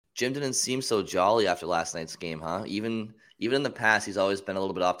Jim didn't seem so jolly after last night's game, huh? Even in the past, he's always been a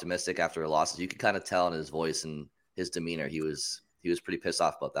little bit optimistic after losses. You could kind of tell in his voice and his demeanor. He was pretty pissed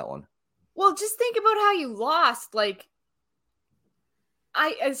off about that one. Well, just think about how you lost. Like,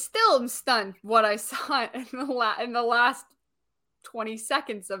 I still am stunned what I saw in the last 20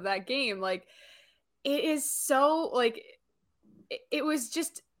 seconds of that game. Like, it is so, like, it was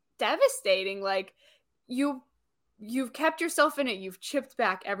just devastating. Like, you've kept yourself in it. You've chipped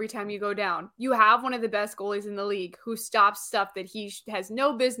back every time you go down. You have one of the best goalies in the league who stops stuff that he has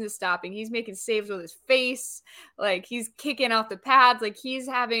no business stopping. He's making saves with his face. Like, he's kicking off the pads. Like, he's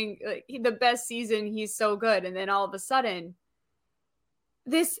having the best season. He's so good. And then all of a sudden,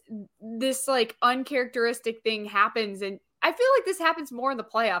 this like uncharacteristic thing happens. And I feel like this happens more in the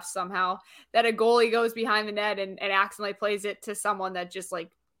playoffs somehow, that a goalie goes behind the net and accidentally plays it to someone that just like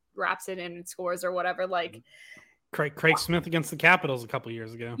wraps it in and scores or whatever. Like, Craig Smith against the Capitals a couple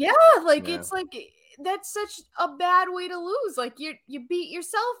years ago. Yeah, like it's like that's such a bad way to lose. Like you beat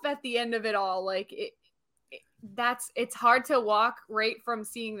yourself at the end of it all. Like it's hard to walk right from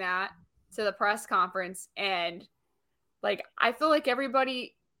seeing that to the press conference, and like I feel like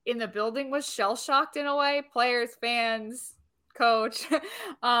everybody in the building was shell shocked in a way, players, fans, coach,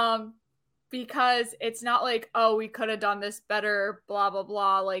 because it's not like, oh, we could have done this better, blah blah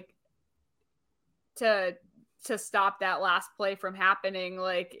blah. Like to stop that last play from happening.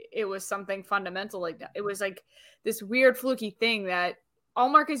 Like it was something fundamental like that. It was like this weird fluky thing that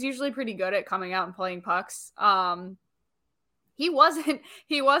Ullmark is usually pretty good at coming out and playing pucks. He wasn't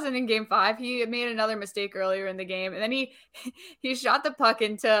in game 5. He made another mistake earlier in the game, and then he shot the puck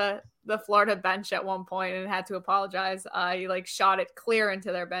into the Florida bench at one point and had to apologize. He like shot it clear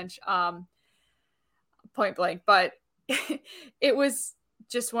into their bench, point blank. But it was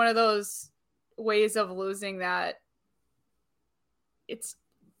just one of those ways of losing that it's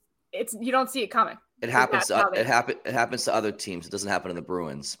you don't see it coming. It happens to other teams. It doesn't happen to the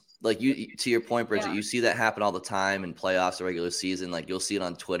Bruins. Like you to your point, Bridget, you see that happen all the time in playoffs or regular season. Like you'll see it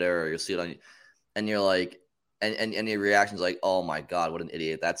on Twitter or you'll see it on, and you're like, and your reaction's like, oh my God, what an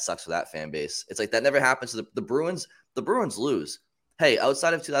idiot. That sucks for that fan base. It's like that never happens to the Bruins. The Bruins lose. Hey,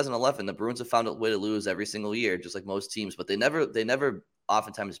 outside of 2011, the Bruins have found a way to lose every single year, just like most teams, but they never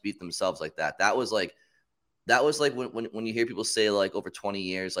oftentimes beat themselves like that. That was like when you hear people say like over 20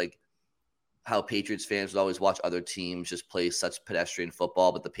 years, like how Patriots fans would always watch other teams just play such pedestrian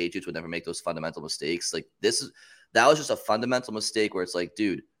football, but the Patriots would never make those fundamental mistakes. Like that was just a fundamental mistake where it's like,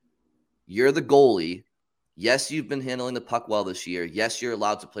 dude, you're the goalie. Yes, you've been handling the puck well this year. Yes, you're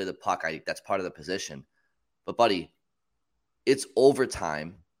allowed to play the puck. That's part of the position. But buddy, it's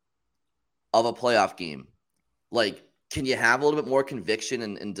overtime of a playoff game. Like, can you have a little bit more conviction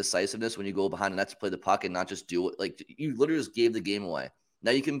and decisiveness when you go behind the net to play the puck and not just do it? Like, you literally just gave the game away. Now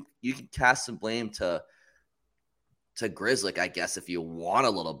you can cast some blame to Grizzlick, I guess, if you want a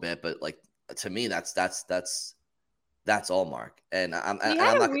little bit, but like to me, that's Ullmark. And he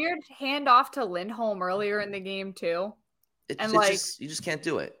had a weird handoff to Lindholm earlier in the game too. You just can't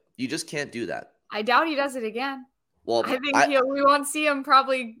do it. You just can't do that. I doubt he does it again. Well, I think we won't see him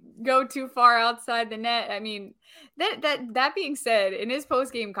probably go too far outside the net. I mean, that being said, in his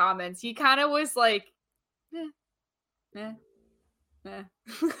post game comments, he kind of was like,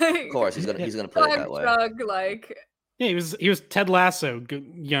 of course, he's gonna play it that way. Shrug, like, yeah, he was Ted Lasso.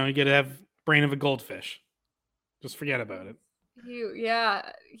 You know, you got to have brain of a goldfish. Just forget about it.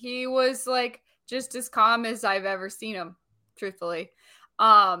 He was like just as calm as I've ever seen him, truthfully.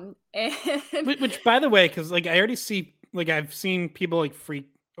 And which, by the way, because like I already see, like I've seen people like freak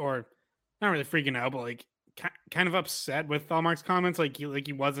or not really freaking out, but like kind of upset with Ullmark's comments. Like he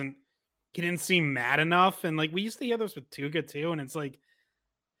didn't seem mad enough, and like we used to hear this with Tuca too, and it's like,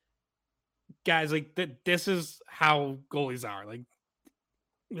 guys, like this is how goalies are. Like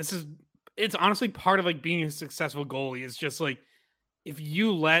it's honestly part of like being a successful goalie. It's just like if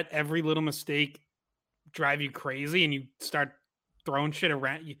you let every little mistake drive you crazy and you start throwing shit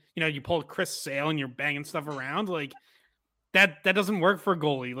around, you know, you pull Chris Sale and you're banging stuff around, like that doesn't work for a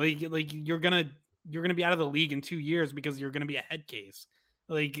goalie. Like you're gonna be out of the league in 2 years because you're gonna be a head case.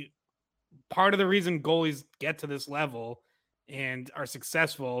 Like part of the reason goalies get to this level and are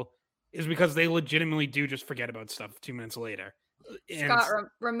successful is because they legitimately do just forget about stuff 2 minutes later. And Scott,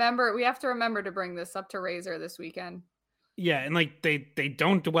 remember, we have to remember to bring this up to Razor this weekend. Yeah, and like they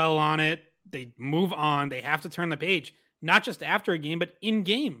don't dwell on it. They move on. They have to turn the page, not just after a game, but in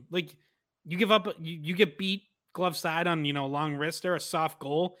game. Like you give up, you get beat glove side on, you know, a long wrist or a soft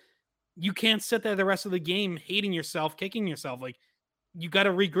goal. You can't sit there the rest of the game hating yourself, kicking yourself. Like you got to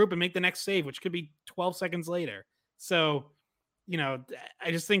regroup and make the next save, which could be 12 seconds later. So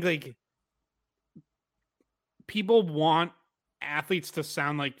I just think like people want athletes to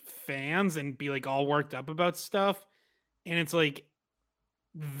sound like fans and be like all worked up about stuff. And it's like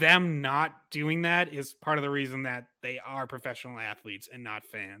them not doing that is part of the reason that they are professional athletes and not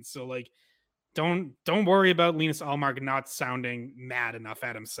fans. So like, don't worry about Linus Ullmark not sounding mad enough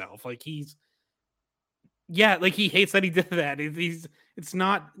at himself. Like he hates that he did that. It's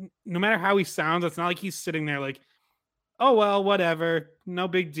not, no matter how he sounds, it's not like he's sitting there like, oh well, whatever, no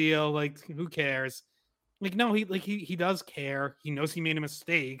big deal. Like who cares? Like no, he does care. He knows he made a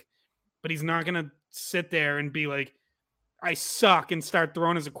mistake, but he's not gonna sit there and be like, I suck, and start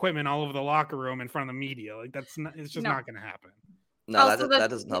throwing his equipment all over the locker room in front of the media. Like it's just not gonna happen. No, that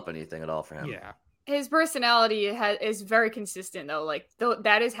doesn't help anything at all for him. Yeah. His personality is very consistent though. Like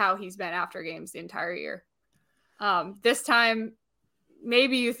that is how he's been after games the entire year. This time,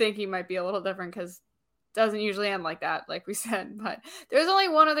 maybe you think he might be a little different because doesn't usually end like that, like we said. But there's only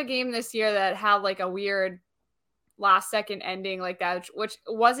one other game this year that had like a weird last second ending like that, which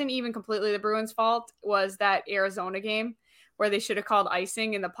wasn't even completely the Bruins' fault. Was that Arizona game where they should have called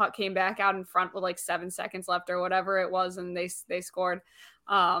icing and the puck came back out in front with like 7 seconds left or whatever it was, and they scored.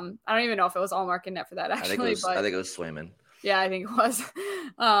 I don't even know if it was Ullmark in net for that actually. I think it was Swayman. Yeah, I think it was.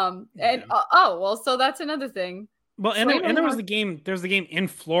 Well, so that's another thing. Well, and there was the game. There's the game in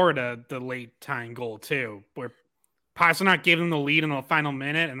Florida, the late tying goal too, where Pasternak gave them the lead in the final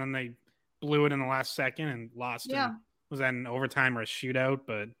minute, and then they blew it in the last second and lost. Yeah, was that an overtime or a shootout?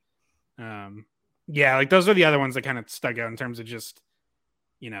 But yeah, like those are the other ones that kind of stuck out in terms of just,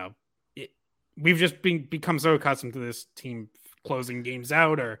 we've just become so accustomed to this team closing games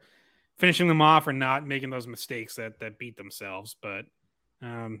out or finishing them off or not making those mistakes that beat themselves. But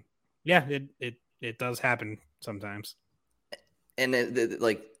yeah, it does happen sometimes. And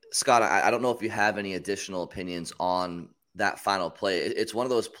like Scott, I don't know if you have any additional opinions on that final play. It's one of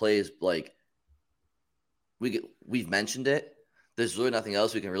those plays like we've mentioned it. There's really nothing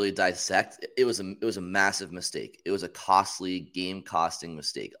else we can really dissect. It was a massive mistake. It was a costly, game-costing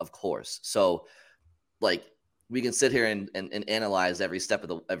mistake, of course. So, like, we can sit here and analyze every step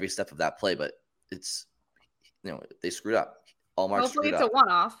of that play, but it's they screwed up. Ullmark screwed up. Hopefully, it's a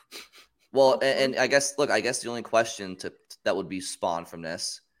one-off. Well, and I guess the only question that would be spawned from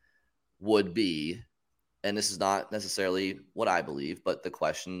this would be, and this is not necessarily what I believe, but the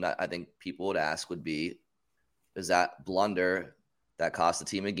question that I think people would ask would be, is that blunder that cost the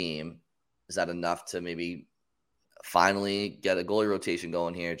team a game, is that enough to maybe finally get a goalie rotation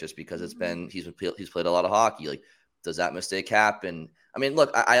going here just because he's played a lot of hockey? Like, does that mistake happen? I mean, look,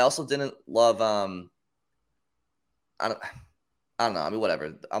 I also didn't love I don't know. I mean,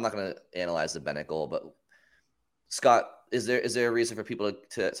 whatever. I'm not going to analyze the Bennett goal, but Scott, is there a reason for people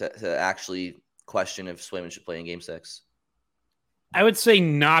to actually question if Swayman should play in Game 6? I would say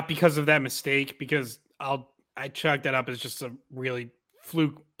not because of that mistake, because I chalk that up as just a really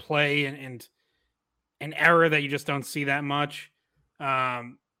fluke play and an error that you just don't see that much. I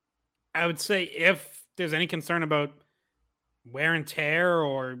would say if there's any concern about wear and tear,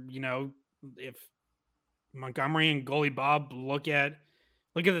 or if Montgomery and goalie Bob look at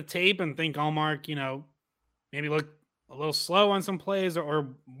the tape and think Ullmark, maybe look a little slow on some plays or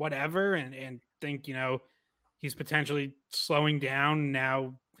whatever, and think, he's potentially slowing down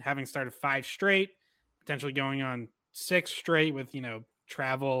now, having started 5 straight, potentially going on 6 straight with, a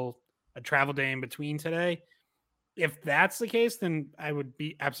travel day in between today. If that's the case, then I would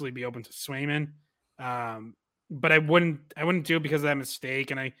absolutely be open to Swayman. But I wouldn't do it because of that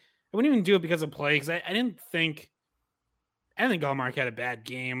mistake. And I wouldn't even do it because of play, because I didn't think Ullmark had a bad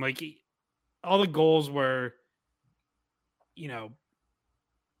game. Like, all the goals were,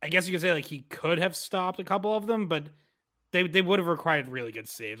 I guess you could say like he could have stopped a couple of them, but they would have required really good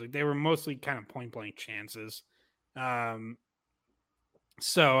saves. Like, they were mostly kind of point blank chances.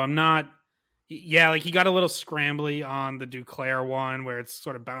 So I'm not, like, he got a little scrambly on the Duclair one where it's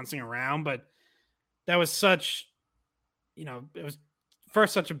sort of bouncing around, but that was such, it was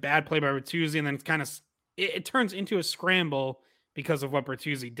first such a bad play by Bertuzzi, and then it's kind of, it turns into a scramble because of what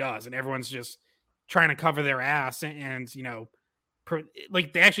Bertuzzi does, and everyone's just trying to cover their ass, and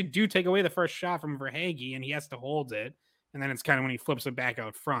like, they actually do take away the first shot from Verhaeghe, and he has to hold it, and then it's kind of when he flips it back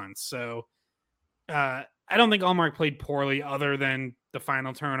out front. So I don't think Ullmark played poorly other than the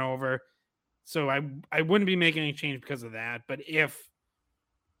final turnover. So I wouldn't be making any change because of that. But if,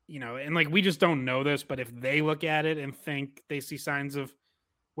 and like, we just don't know this, but if they look at it and think they see signs of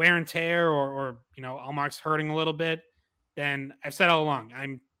wear and tear, or Ullmark's hurting a little bit, then I've said all along,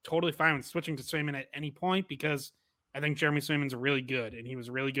 I'm totally fine with switching to Swayman at any point, because I think Jeremy Swayman's really good, and he was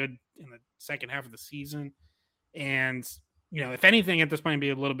really good in the second half of the season. And if anything, at this point, I'd be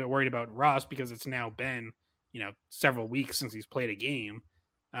a little bit worried about Russ because it's now been, several weeks since he's played a game.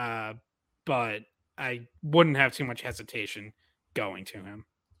 But I wouldn't have too much hesitation going to him.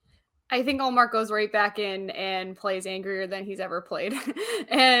 I think Ullmark goes right back in and plays angrier than he's ever played.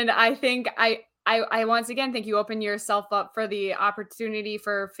 And I think I once again think you open yourself up for the opportunity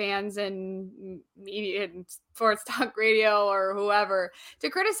for fans and media and sports talk radio or whoever to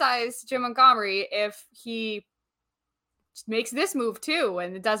criticize Jim Montgomery if he makes this move too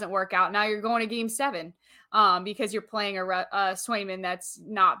and it doesn't work out. Now you're going to game 7 because you're playing a Swayman that's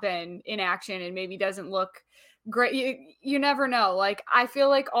not been in action and maybe doesn't look great. You never know. Like, I feel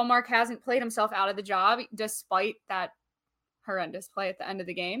like Ullmark hasn't played himself out of the job despite that horrendous play at the end of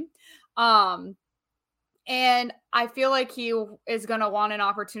the game. And I feel like he is going to want an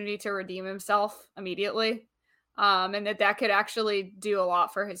opportunity to redeem himself immediately. And that could actually do a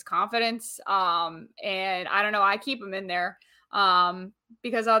lot for his confidence. And I don't know, I keep him in there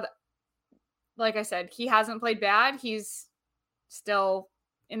because like I said, he hasn't played bad. He's still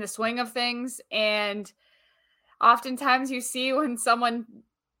in the swing of things. And oftentimes you see when someone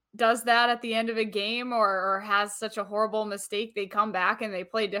does that at the end of a game or has such a horrible mistake, they come back and they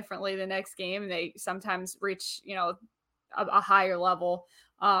play differently the next game. And they sometimes reach, a higher level.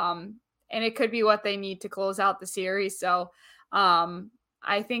 And it could be what they need to close out the series. So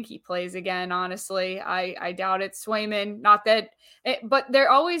I think he plays again, honestly. I doubt it's Swayman. Not that but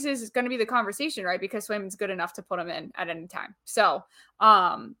there always is going to be the conversation, right? Because Swayman's good enough to put him in at any time. So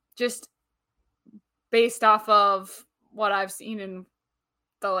just based off of what I've seen in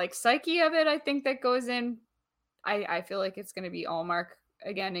the psyche of it, I think that goes in. I feel like it's going to be Ullmark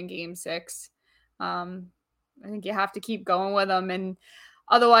again in game 6. I think you have to keep going with him. And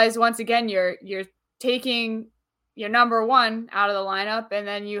otherwise, once again, you're taking your number 1 out of the lineup. And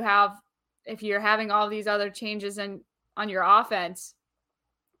then if you're having all these other changes on your offense,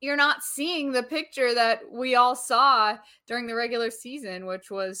 you're not seeing the picture that we all saw during the regular season, which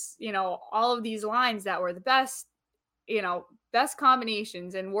was, all of these lines that were the best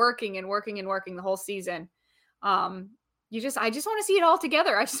combinations and working the whole season. I just want to see it all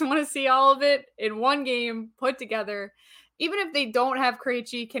together. I just want to see all of it in one game put together. Even if they don't have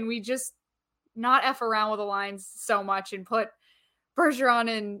Krejci, can we just not F around with the lines so much and put Bergeron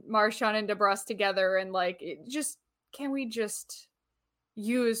and Marchand and DeBrus together and can we just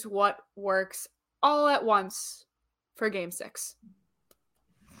use what works all at once for game 6?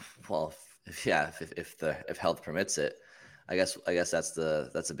 Well, if health permits it, I guess that's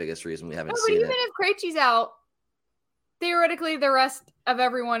the biggest reason we haven't seen it. Even if Krejci's out, theoretically the rest of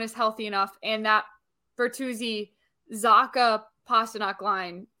everyone is healthy enough, and that Bertuzzi, Zacha, Pasternak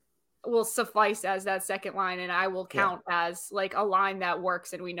line will suffice as that second line, and I will count as a line that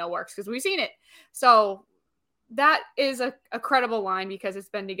works and we know works because we've seen it. So that is a credible line because it's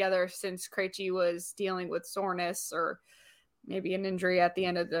been together since Krejci was dealing with soreness or maybe an injury at the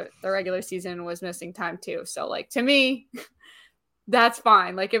end of the regular season and was missing time too. So to me, that's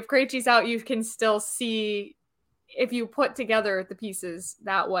fine. If Krejci's out, you can still see if you put together the pieces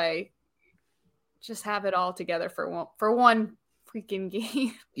that way, just have it all together for one freaking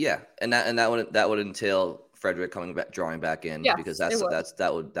game. Yeah. And that would entail Frederick coming back, drawing back in because that's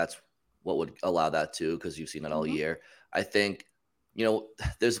what would allow that too, because you've seen it all year. I think,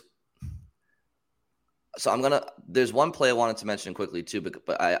 there's one play I wanted to mention quickly too,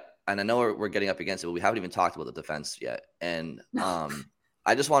 but I know we're getting up against it, but we haven't even talked about the defense yet. And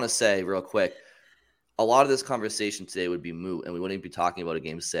I just want to say real quick, a lot of this conversation today would be moot and we wouldn't be talking about a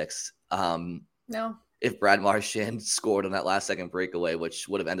game 6. No. If Brad Marchand scored on that last second breakaway, which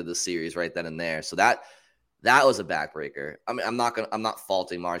would have ended the series right then and there. So that was a backbreaker. I mean, I'm not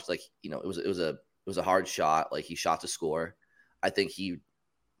faulting March. It was a hard shot. He shot to score. I think he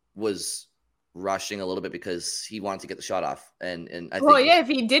was rushing a little bit because he wanted to get the shot off. And I think, if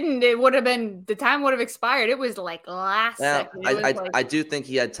he didn't, it would have been, the time would have expired. It was last second. I do think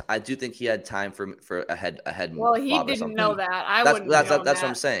he had time for a head. Well, he didn't know that. That's what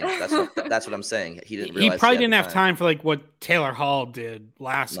I'm saying. That's what I'm saying. He didn't realize he probably didn't have time for what Taylor Hall did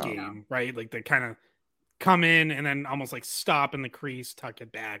last game, right? They kind of come in and then almost stop in the crease, tuck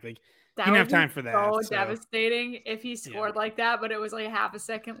it back. He didn't have time for that. So devastating if he scored like that, but it was half a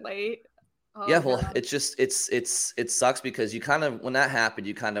second late. Oh, yeah, well, God. It sucks because you kind of, when that happened,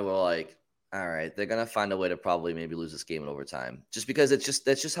 you kind of were like, all right, they're gonna find a way to probably maybe lose this game in overtime, just because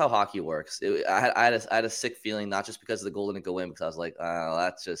that's just how hockey works. I had a sick feeling, not just because the goal didn't go in, because I was like,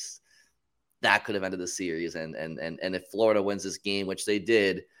 that could have ended the series, and if Florida wins this game, which they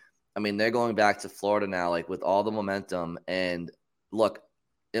did, I mean, they're going back to Florida now, with all the momentum. And look,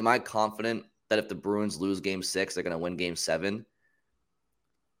 am I confident that if the Bruins lose Game 6, they're going to win Game 7.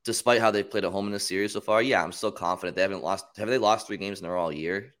 Despite how they've played at home in this series so far, yeah, I'm still confident. They haven't lost. Have they lost 3 games in a row all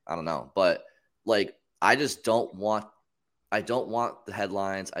year? I don't know. But, like, I don't want the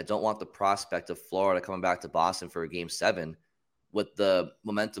headlines. I don't want the prospect of Florida coming back to Boston for a Game 7 with the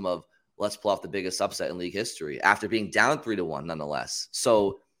momentum of let's pull off the biggest upset in league history after being down 3-1 nonetheless.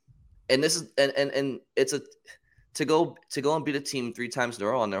 So, and this is and it's to go and beat a team 3 times in a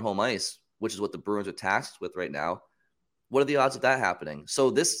row on their home ice, which is what the Bruins are tasked with right now. What are the odds of that happening? So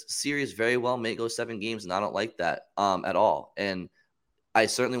this series very well may go 7 games, and I don't like that at all. And I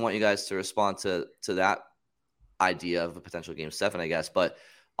certainly want you guys to respond to that idea of a potential Game 7, I guess. But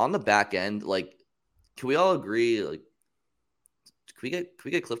on the back end, like, can we all agree? Like, can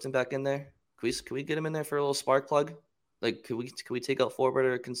we get Clifton back in there? Can we get him in there for a little spark plug? Like, can we take out Forbort,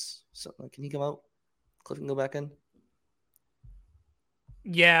 or can he come out? Clifton go back in?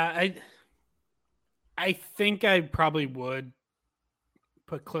 Yeah, I think I probably would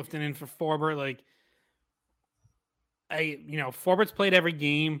put Clifton in for Forbort. Like, Forbort's played every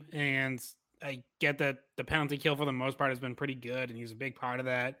game, and I get that the penalty kill for the most part has been pretty good, and he's a big part of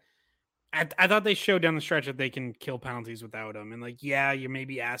that. I thought they showed down the stretch that they can kill penalties without him. And, like, yeah, you're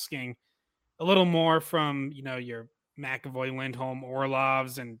maybe asking a little more from, your McAvoy, Lindholm,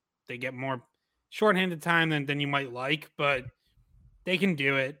 Orlovs, and they get more shorthanded time than you might like, but they can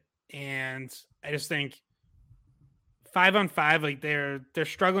do it. And I just think 5-on-5, like, they're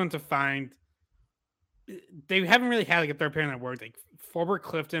struggling to find. They haven't really had like a third pairing that worked. Like, Forbort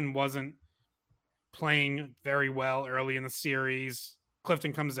Clifton wasn't playing very well early in the series.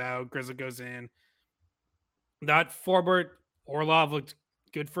 Clifton comes out, Grizzly goes in. That Forbort Orlov looked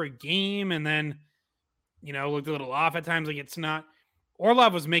good for a game, and then looked a little off at times. Like, it's not.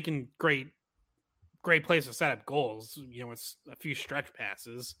 Orlov was making great plays to set up goals. It's a few stretch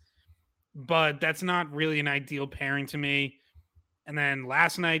passes, but that's not really an ideal pairing to me. And then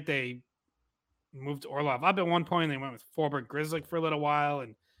last night they moved Orlov up at one point. They went with Forbort Grizzly for a little while,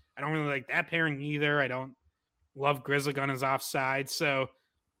 and I don't really like that pairing either. I don't love Grizzly on his offside, so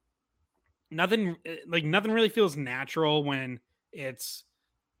nothing really feels natural when it's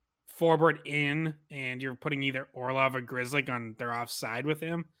Forbort in and you're putting either Orlov or Grizzly on their offside with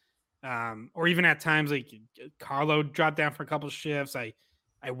him. Or even at times like Carlo dropped down for a couple shifts. I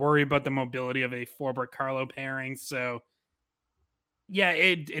worry about the mobility of a Forbort Carlo pairing. So yeah,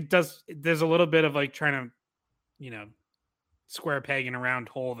 it does. There's a little bit of like trying to, square peg in a round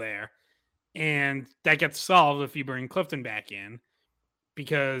hole there. And that gets solved if you bring Clifton back in,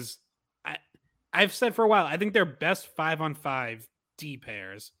 because I've said for a while, I think their best 5-on-5 D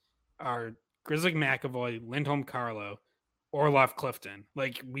pairs are Grizzly McAvoy, Lindholm Carlo, Orlov Clifton.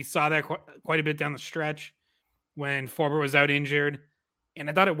 Like, we saw that quite a bit down the stretch when Forbort was out injured, and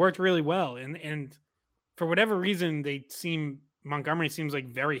I thought it worked really well. And for whatever reason, Montgomery seems like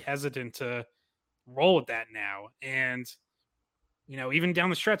very hesitant to roll with that now. And even down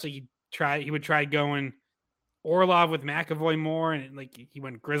the stretch, like he would try going Orlov with McAvoy more, and like he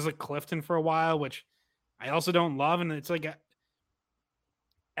went Grizzly Clifton for a while, which I also don't love. And it's like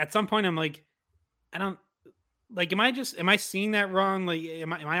at some point I'm like, I don't like. Am I seeing that wrong? Like,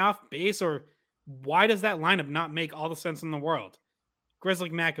 am I off base, or why does that lineup not make all the sense in the world?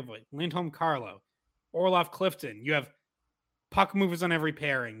 Grizzly McAvoy, Lindholm Carlo, Orlov Clifton. You have puck movers on every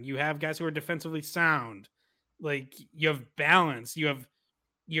pairing. You have guys who are defensively sound. Like, you have balance. You have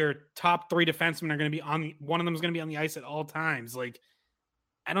your top 3 defensemen are going to be one of them is going to be on the ice at all times. Like,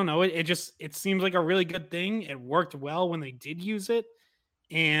 I don't know. It seems like a really good thing. It worked well when they did use it.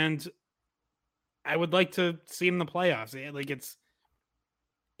 And I would like to see it in the playoffs. Like,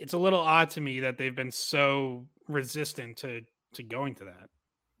 it's a little odd to me that they've been so resistant to going to that.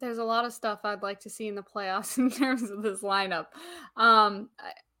 There's a lot of stuff I'd like to see in the playoffs in terms of this lineup.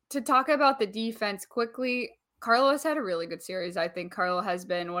 To talk about the defense quickly, Carlo has had a really good series. I think Carlo has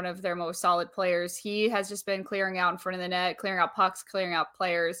been one of their most solid players. He has just been clearing out in front of the net, clearing out pucks, clearing out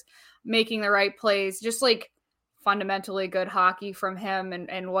players, making the right plays, just like fundamentally good hockey from him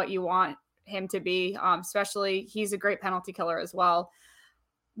and what you want him to be. Especially, he's a great penalty killer as well.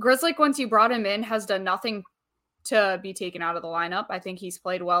 Grizzly, once you brought him in, has done nothing to be taken out of the lineup. I think he's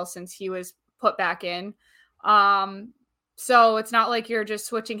played well since he was put back in. So it's not like you're just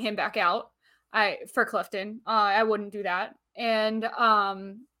switching him back out for Clifton. I wouldn't do that. And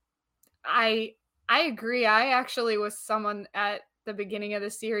I agree. I actually was someone at the beginning of the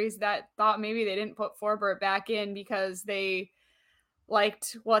series that thought maybe they didn't put Forbort back in because they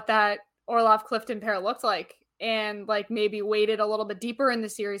liked what that Orlov Clifton pair looked like, and like maybe waited a little bit deeper in the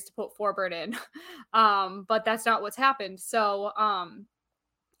series to put Forbort in. But that's not what's happened. So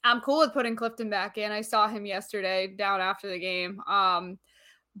I'm cool with putting Clifton back in. I saw him yesterday down after the game.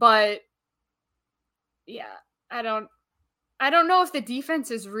 But yeah, I don't know if the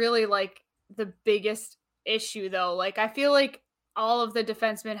defense is really like the biggest issue though. Like I feel like all of the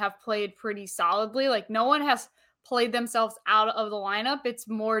defensemen have played pretty solidly. Like no one has played themselves out of the lineup. It's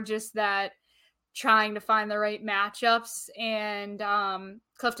more just that trying to find the right matchups, and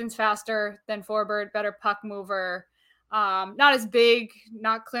Clifton's faster than Forbert, better puck mover. Not as big,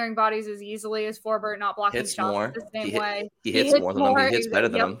 not clearing bodies as easily as Forbert, not blocking Hits shots more. the same way. He hits more than them. He hits better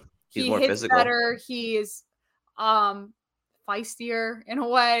than them. He's more hits physical. better. He's feistier in a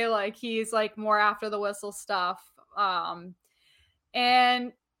way. Like he's like more after the whistle stuff.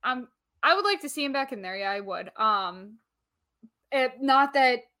 And I would like to see him back in there. Yeah, I would. Not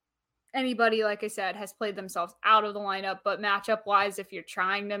that anybody, like I said, has played themselves out of the lineup, but matchup wise, if you're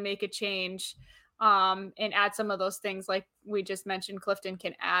trying to make a change and add some of those things like we just mentioned Clifton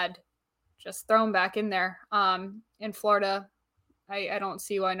can add, just throw him back in there. In Florida, I don't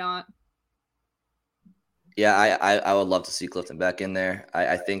see why not. Yeah, I would love to see Clifton back in there.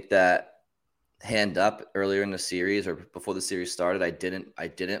 I think that hand up earlier in the series or before the series started, I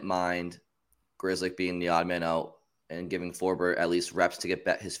didn't mind Grzelcyk being the odd man out and giving Forbert at least reps to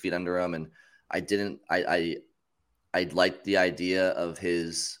get his feet under him. And I liked the idea of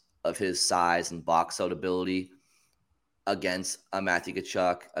his size and box out ability against a Matthew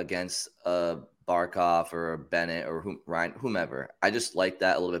Tkachuk, against a Barkov or a Bennett or whomever. I just like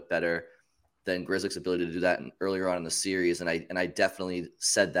that a little bit better than Grzelcyk's ability to do that earlier on in the series. And I definitely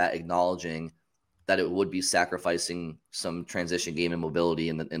said that, acknowledging that it would be sacrificing some transition game and mobility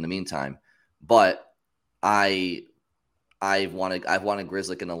in the meantime. But I've wanted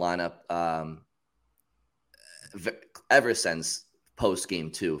Grzelcyk in the lineup ever since post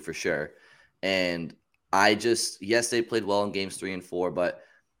game 2 for sure. And yes, they played well in games 3 and 4, but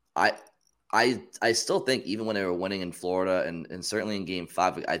I still think even when they were winning in Florida and certainly in game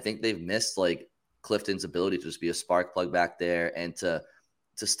 5, I think they've missed like Clifton's ability to just be a spark plug back there and to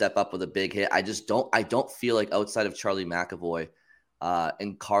step up with a big hit. I don't feel like outside of Charlie McAvoy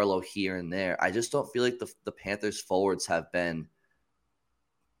and Carlo here and there, I just don't feel like the Panthers forwards have been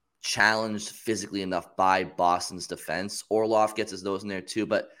challenged physically enough by Boston's defense. Orlov gets his nose in there too,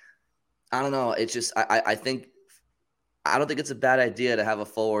 but I don't know. It's just I don't think it's a bad idea to have a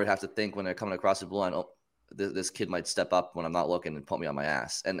forward have to think when they're coming across the blue line, oh, this kid might step up when I'm not looking and put me on my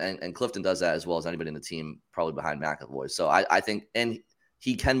ass. And Clifton does that as well as anybody in the team, probably behind McAvoy. So I think, and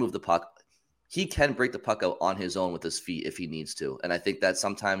he can move the puck. He can break the puck out on his own with his feet if he needs to. And I think that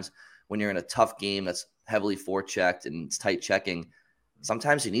sometimes when you're in a tough game that's heavily forechecked and it's tight checking,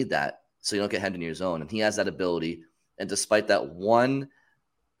 sometimes you need that so you don't get hemmed in your zone. And he has that ability. And despite that one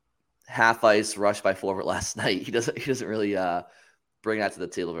half ice rush by Forbert last night, he doesn't really bring that to the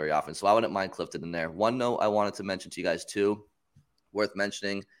table very often. So I wouldn't mind Clifton in there. One note I wanted to mention to you guys too, worth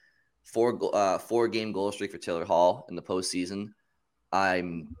mentioning, 4-game goal streak for Taylor Hall in the postseason.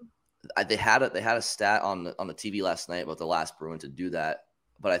 They had a stat on the TV last night about the last Bruin to do that,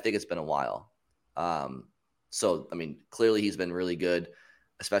 but I think it's been a while. So I mean, clearly he's been really good,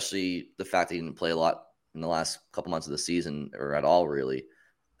 especially the fact that he didn't play a lot in the last couple months of the season or at all really.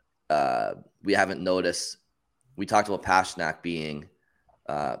 We haven't noticed. We talked about Pastrnak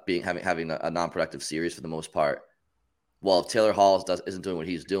having a non-productive series for the most part. Well, if Taylor Hall isn't doing what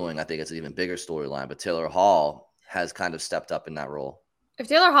he's doing, I think it's an even bigger storyline. But Taylor Hall has kind of stepped up in that role. If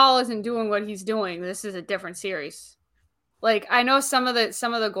Taylor Hall isn't doing what he's doing, this is a different series. Like I know some of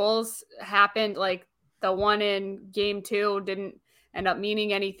the goals happened, like the one in game 2 didn't end up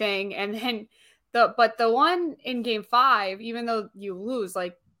meaning anything, and then the one in game 5, even though you lose,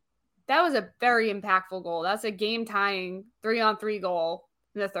 like that was a very impactful goal. That's a game tying 3-on-3 goal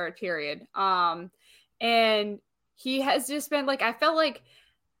in the third period. And he has just been like, I felt like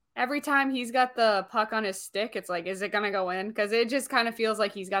every time he's got the puck on his stick, it's like, is it going to go in? Because it just kind of feels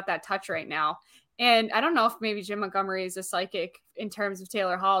like he's got that touch right now. And I don't know if maybe Jim Montgomery is a psychic in terms of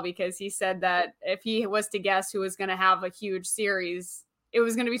Taylor Hall, because he said that if he was to guess who was going to have a huge series, it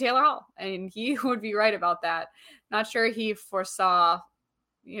was going to be Taylor Hall. And he would be right about that. Not sure he foresaw,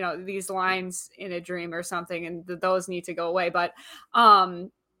 these lines in a dream or something, and those need to go away. But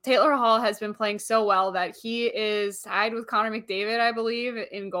Taylor Hall has been playing so well that he is tied with Connor McDavid, I believe,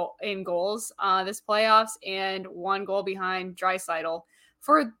 in goals this playoffs, and 1 goal behind Draisaitl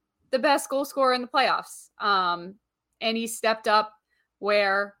for the best goal scorer in the playoffs. And he stepped up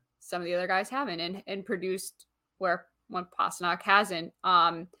where some of the other guys haven't, and produced where one Pastrnak hasn't.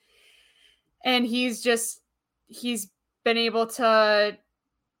 And he's been able to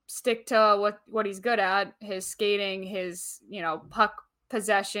stick to what he's good at, his skating, his, puck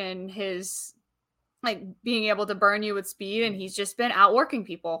possession, his like being able to burn you with speed, and he's just been outworking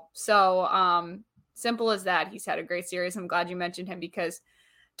people. So simple as that. He's had a great series. I'm glad you mentioned him because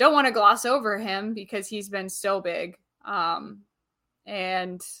don't want to gloss over him because he's been so big.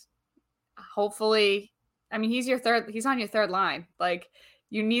 And hopefully, I mean, he's on your third line. Like,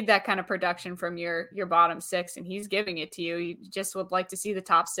 you need that kind of production from your bottom six, and he's giving it to you. You just would like to see the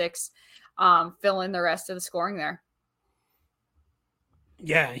top six fill in the rest of the scoring there.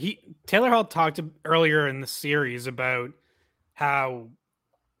 Yeah, Taylor Hall talked earlier in the series about how,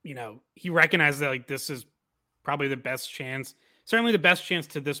 he recognized that like this is probably the best chance, certainly the best chance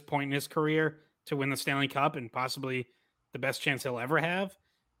to this point in his career to win the Stanley Cup, and possibly the best chance he'll ever have.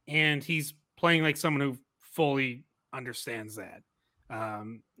 And he's playing like someone who fully understands that,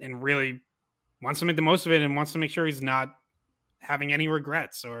 and really wants to make the most of it and wants to make sure he's not having any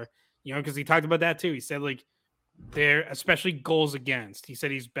regrets, or, because he talked about that too. He said like they're especially goals against. He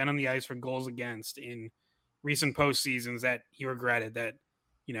said he's been on the ice for goals against in recent postseasons that he regretted, that,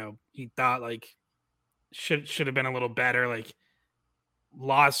 he thought like should have been a little better, like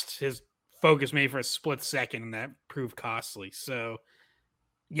lost his focus maybe for a split second, and that proved costly. So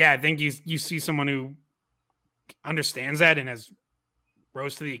yeah, I think you see someone who understands that and has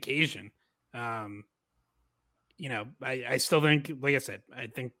rose to the occasion. I still think, like I said, I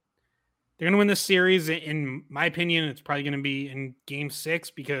think they're going to win this series. In my opinion, it's probably going to be in Game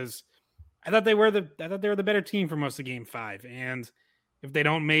 6 because I thought they were the better team for most of Game 5, and if they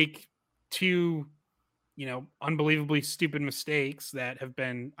don't make two, unbelievably stupid mistakes that have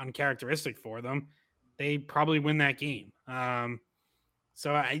been uncharacteristic for them, they probably win that game.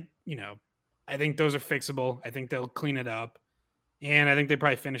 So I think those are fixable. I think they'll clean it up, and I think they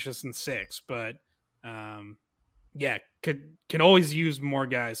probably finish this in 6. But could always use more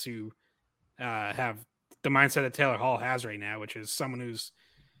guys who have the mindset that Taylor Hall has right now, which is someone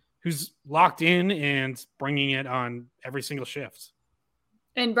who's locked in and bringing it on every single shift.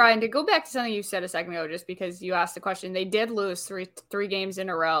 And Brian, to go back to something you said a second ago, just because you asked the question, they did lose three games in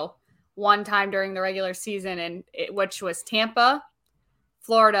a row, one time during the regular season, which was Tampa,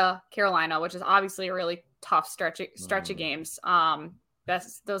 Florida, Carolina, which is obviously a really tough stretch of games.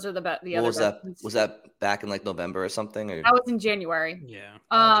 Those are the other. Was that back in like November or something? Or? That was in January. Yeah.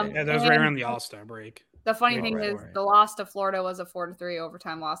 That was right around the All-Star break. The funny thing is, the loss to Florida was a 4-3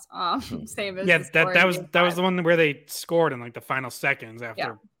 overtime loss. Same as that was the one where they scored in like the final seconds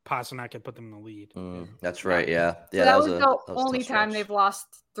after Pasternak had put them in the lead. That's right. Yeah. So that was the only time they've lost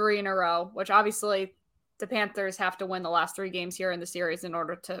 3 in a row, which obviously the Panthers have to win the last 3 games here in the series in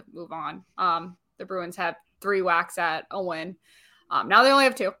order to move on. The Bruins had 3 whacks at a win. Now they only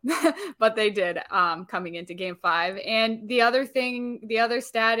have 2, but they did coming into Game 5. And the other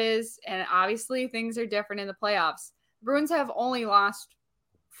stat is, and obviously things are different in the playoffs, Bruins have only lost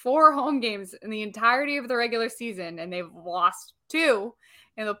 4 home games in the entirety of the regular season, and they've lost 2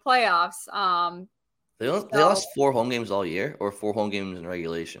 in the playoffs. They lost 4 home games all year, or 4 home games in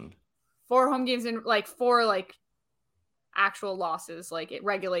regulation? 4 home games in 4 actual losses,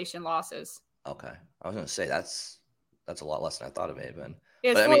 regulation losses. Okay. I was going to say that's a lot less than I thought it may have been.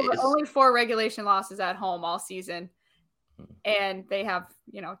 It's only 4 regulation losses at home all season, and they have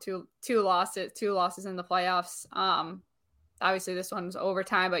two losses in the playoffs. Obviously this one's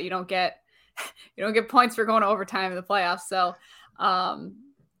overtime, but you don't get points for going to overtime in the playoffs. So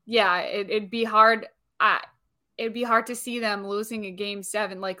it'd be hard. It'd be hard to see them losing a Game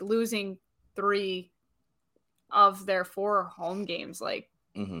 7, like losing 3 of their 4 home games,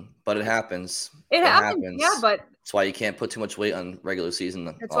 But it happens. It happens. Yeah, but that's why you can't put too much weight on regular season.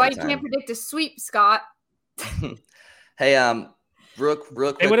 That's why you can't predict a sweep, Scott. Hey, real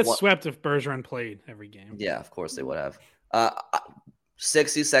quick. They would have swept if Bergeron played every game. Yeah, of course they would have.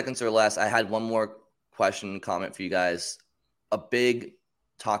 60 seconds or less. I had one more question, comment for you guys. A big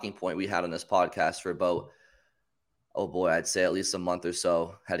talking point we had on this podcast for about, I'd say at least a month or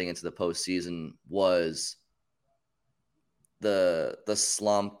so heading into the postseason was the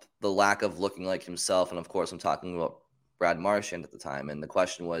slump, the lack of looking like himself. And of course, I'm talking about Brad Marchand at the time. And the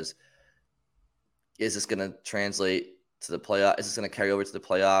question was, is this going to translate to the playoff? Is this going to carry over to the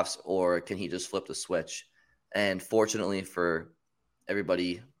playoffs, or can he just flip the switch? And fortunately for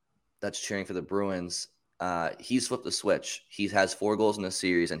everybody that's cheering for the Bruins, he's flipped the switch. He has 4 goals in the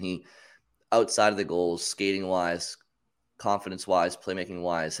series, and he, outside of the goals, skating wise, confidence wise, playmaking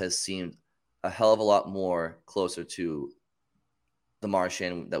wise, has seemed a hell of a lot more closer to the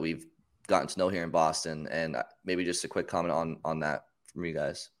Marchand that we've gotten to know here in Boston. And maybe just a quick comment on that from you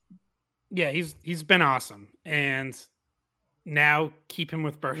guys. Yeah, he's been awesome. And now keep him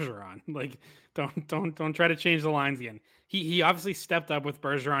with Bergeron. Don't try to change the lines again. he obviously stepped up with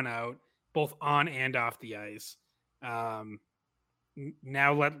Bergeron out, both on and off the ice.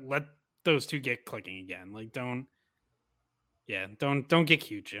 Now let those two get clicking again. Like don't get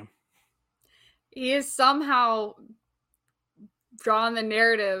cute, Jim. He is somehow drawn the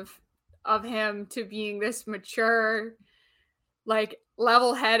narrative of him to being this mature, like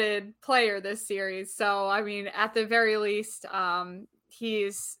level-headed player this series. So I mean, at the very least,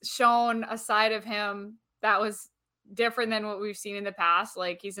 he's shown a side of him that was different than what we've seen in the past.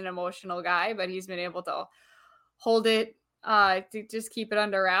 Like he's an emotional guy, but he's been able to hold it, to just keep it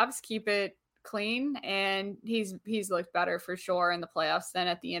under wraps, keep it clean, and he's looked better for sure in the playoffs than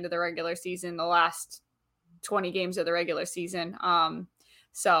at the end of the regular season, the last 20 games of the regular season.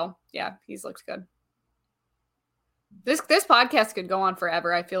 So yeah, he's looked good. This podcast could go on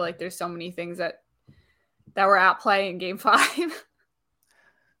forever. I feel like there's so many things that were at play in Game 5.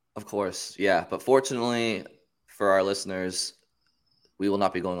 Of course, yeah. But fortunately for our listeners, we will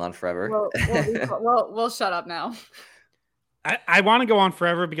not be going on forever. We'll shut up now. I want to go on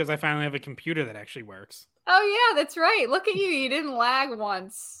forever because I finally have a computer that actually works. Oh yeah, that's right. Look at you. You didn't lag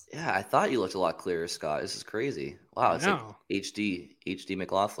once. Yeah, I thought you looked a lot clearer, Scott. This is crazy. Wow, it's like HD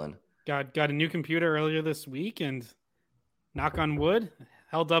McLaughlin. Got a new computer earlier this week, and knock on wood,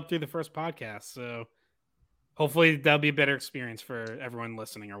 held up through the first podcast. So hopefully that'll be a better experience for everyone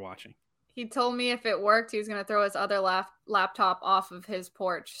listening or watching. He told me if it worked, he was going to throw his other laptop off of his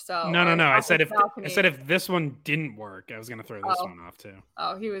porch. So no. I said if this one didn't work, I was going to throw this one off too.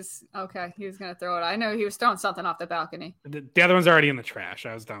 Oh, he was okay. He was going to throw it. I know he was throwing something off the balcony. The other one's already in the trash.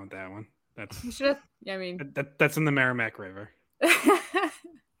 I was done with that one. That's you should. I mean, that's in the Merrimack River.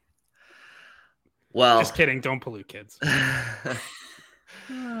 Well, just kidding. Don't pollute, kids. All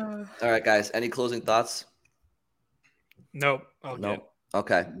right, guys. Any closing thoughts? Nope. Nope.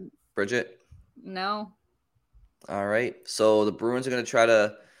 Okay. Bridget? No. All right. So the Bruins are going to try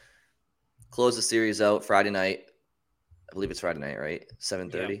to close the series out Friday night. I believe it's Friday night, right?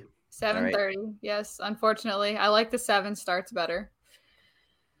 7:30. Yeah. 7:30. Right. Yes. Unfortunately, I like the 7 starts better.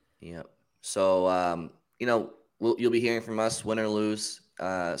 Yep. So, you'll be hearing from us, win or lose.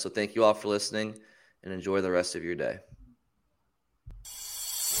 So thank you all for listening, and enjoy the rest of your day.